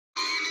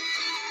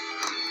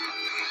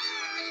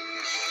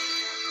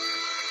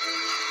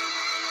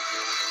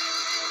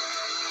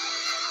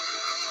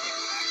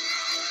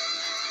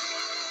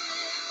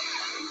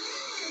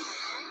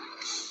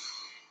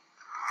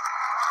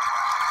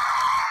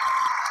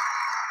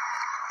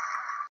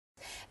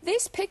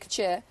This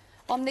picture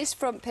on this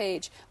front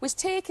page was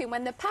taken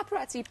when the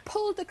paparazzi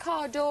pulled the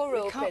car door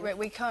open.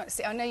 We can't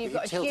see. I know you've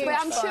got a huge But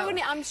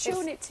I'm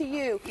showing it to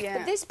you. Yeah.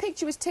 But this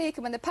picture was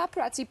taken when the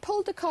paparazzi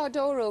pulled the car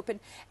door open,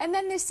 and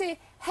then they say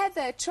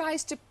Heather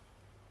tries to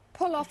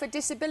pull off a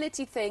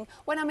disability thing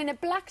when I'm in a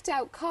blacked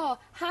out car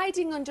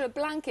hiding under a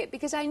blanket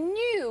because I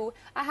knew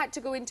I had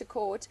to go into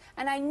court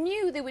and I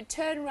knew they would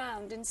turn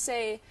around and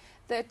say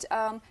that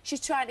she's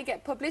trying to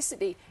get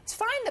publicity. It's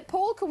fine that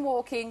Paul can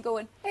walk in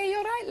going, hey,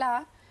 you're right,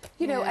 La.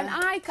 You know, and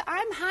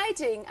I'm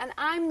hiding, and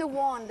I'm the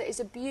one that is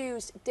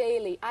abused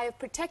daily. I have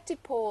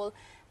protected Paul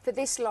for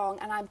this long,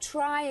 and I'm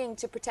trying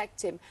to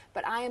protect him,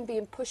 but I am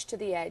being pushed to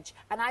the edge.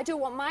 And I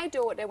don't want my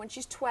daughter, when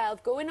she's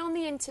 12, going on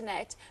the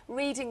internet,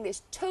 reading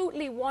this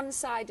totally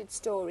one-sided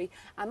story.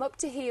 I'm up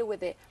to here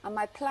with it, and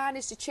my plan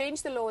is to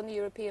change the law in the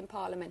European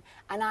Parliament,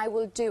 and I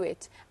will do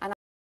it. And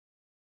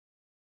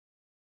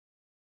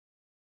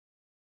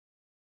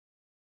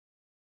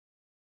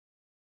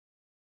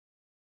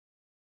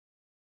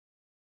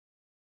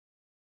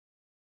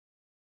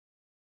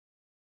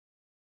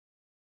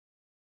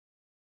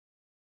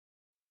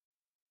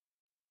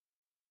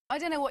I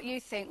don't know what you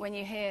think when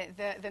you hear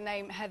the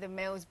name Heather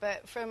Mills,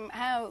 but from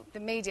how the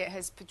media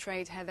has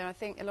portrayed Heather, I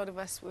think a lot of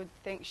us would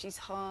think she's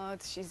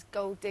hard, she's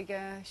gold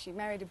digger, she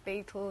married a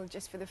Beatle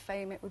just for the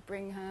fame it would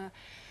bring her,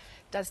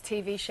 does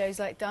TV shows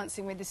like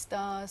Dancing with the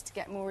Stars to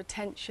get more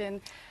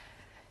attention.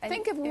 And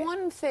think of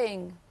one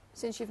thing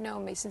since you've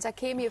known me, since I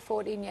came here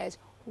 14 years.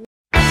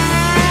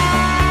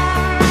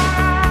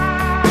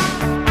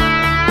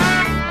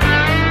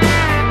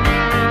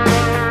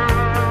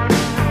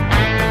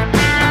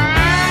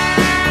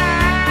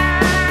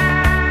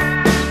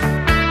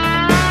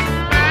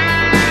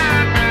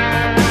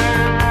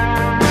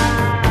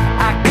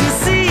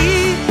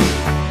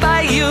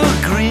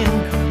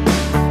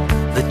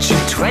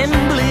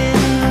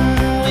 Trembling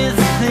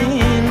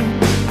within,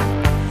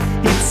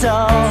 it's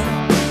all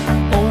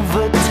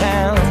over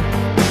town,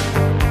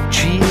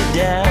 cheer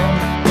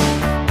down.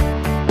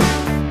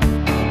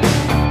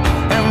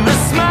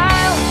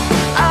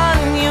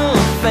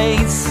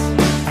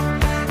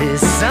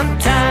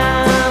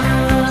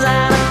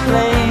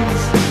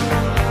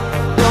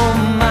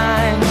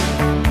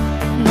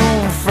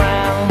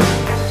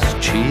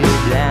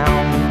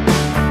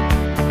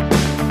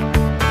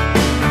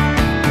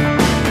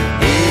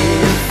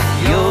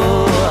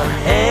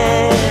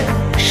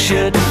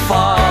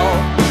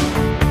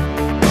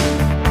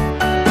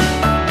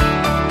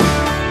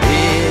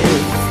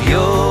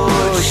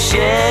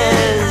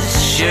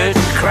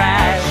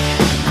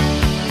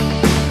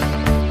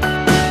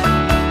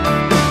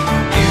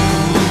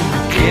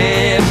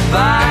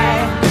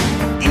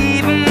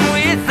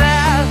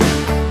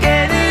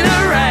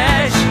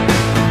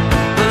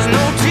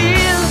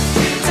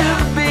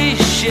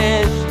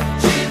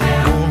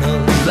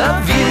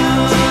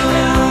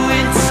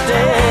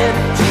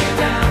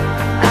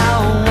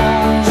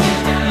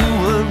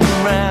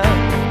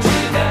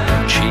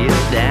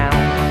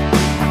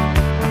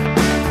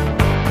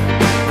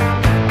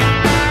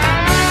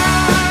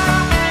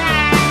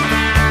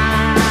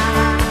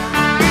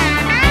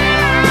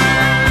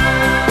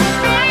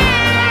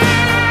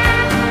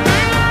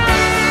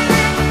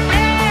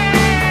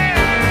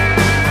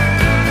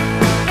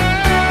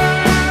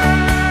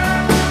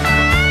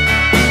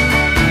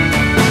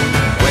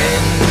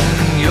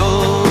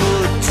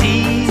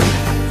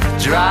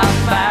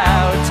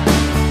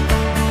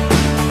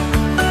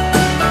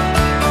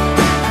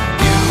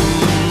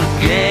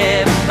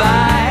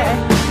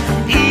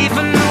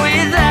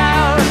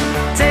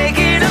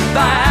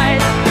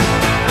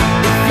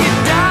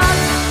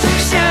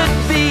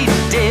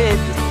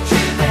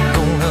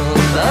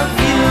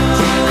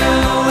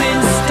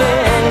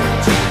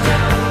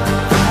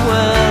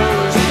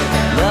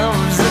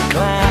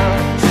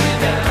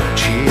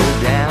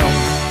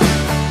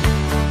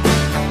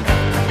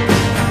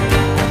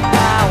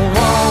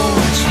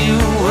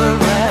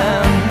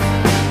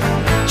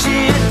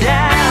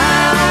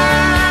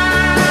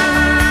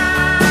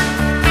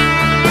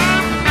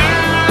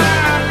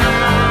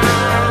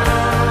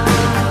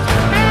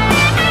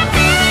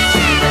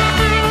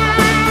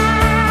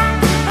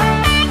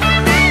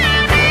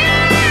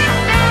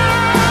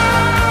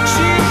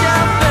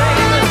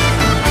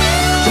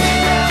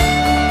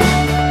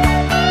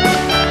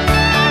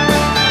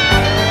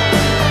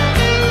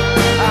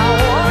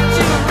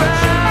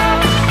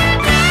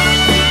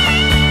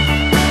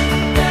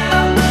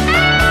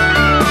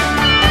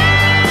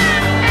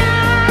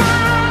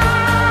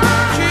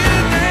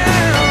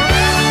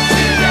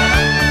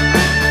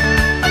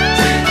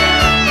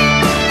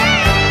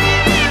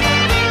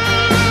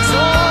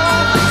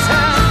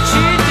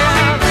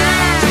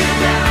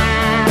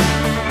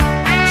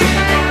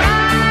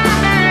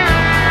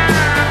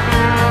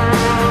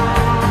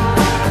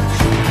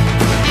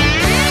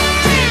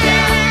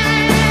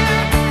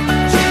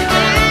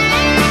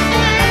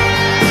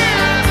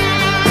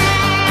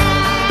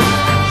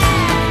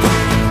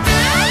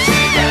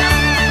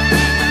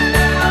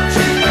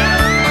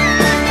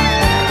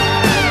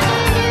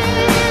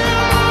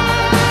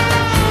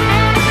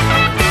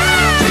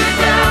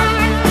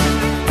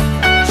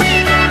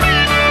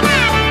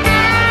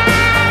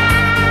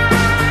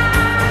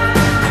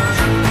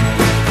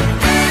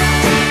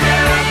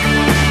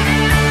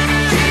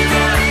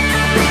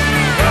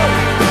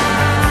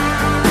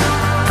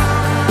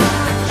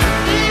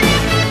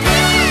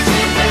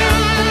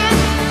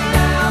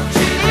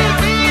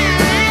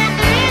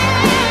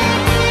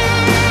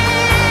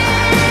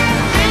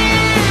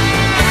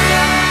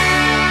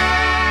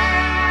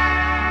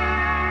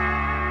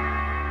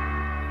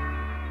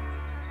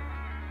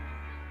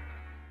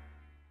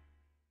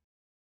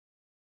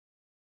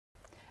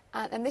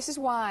 And this is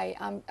why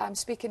I'm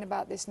speaking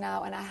about this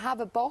now, and I have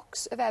a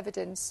box of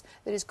evidence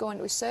that is going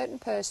to a certain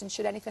person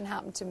should anything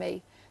happen to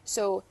me.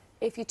 So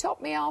if you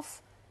top me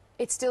off,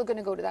 it's still going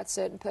to go to that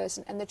certain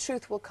person, and the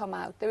truth will come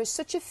out. There is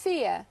such a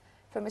fear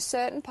from a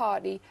certain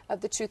party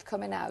of the truth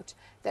coming out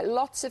that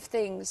lots of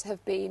things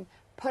have been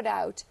put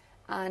out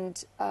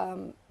and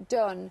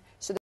done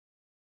so that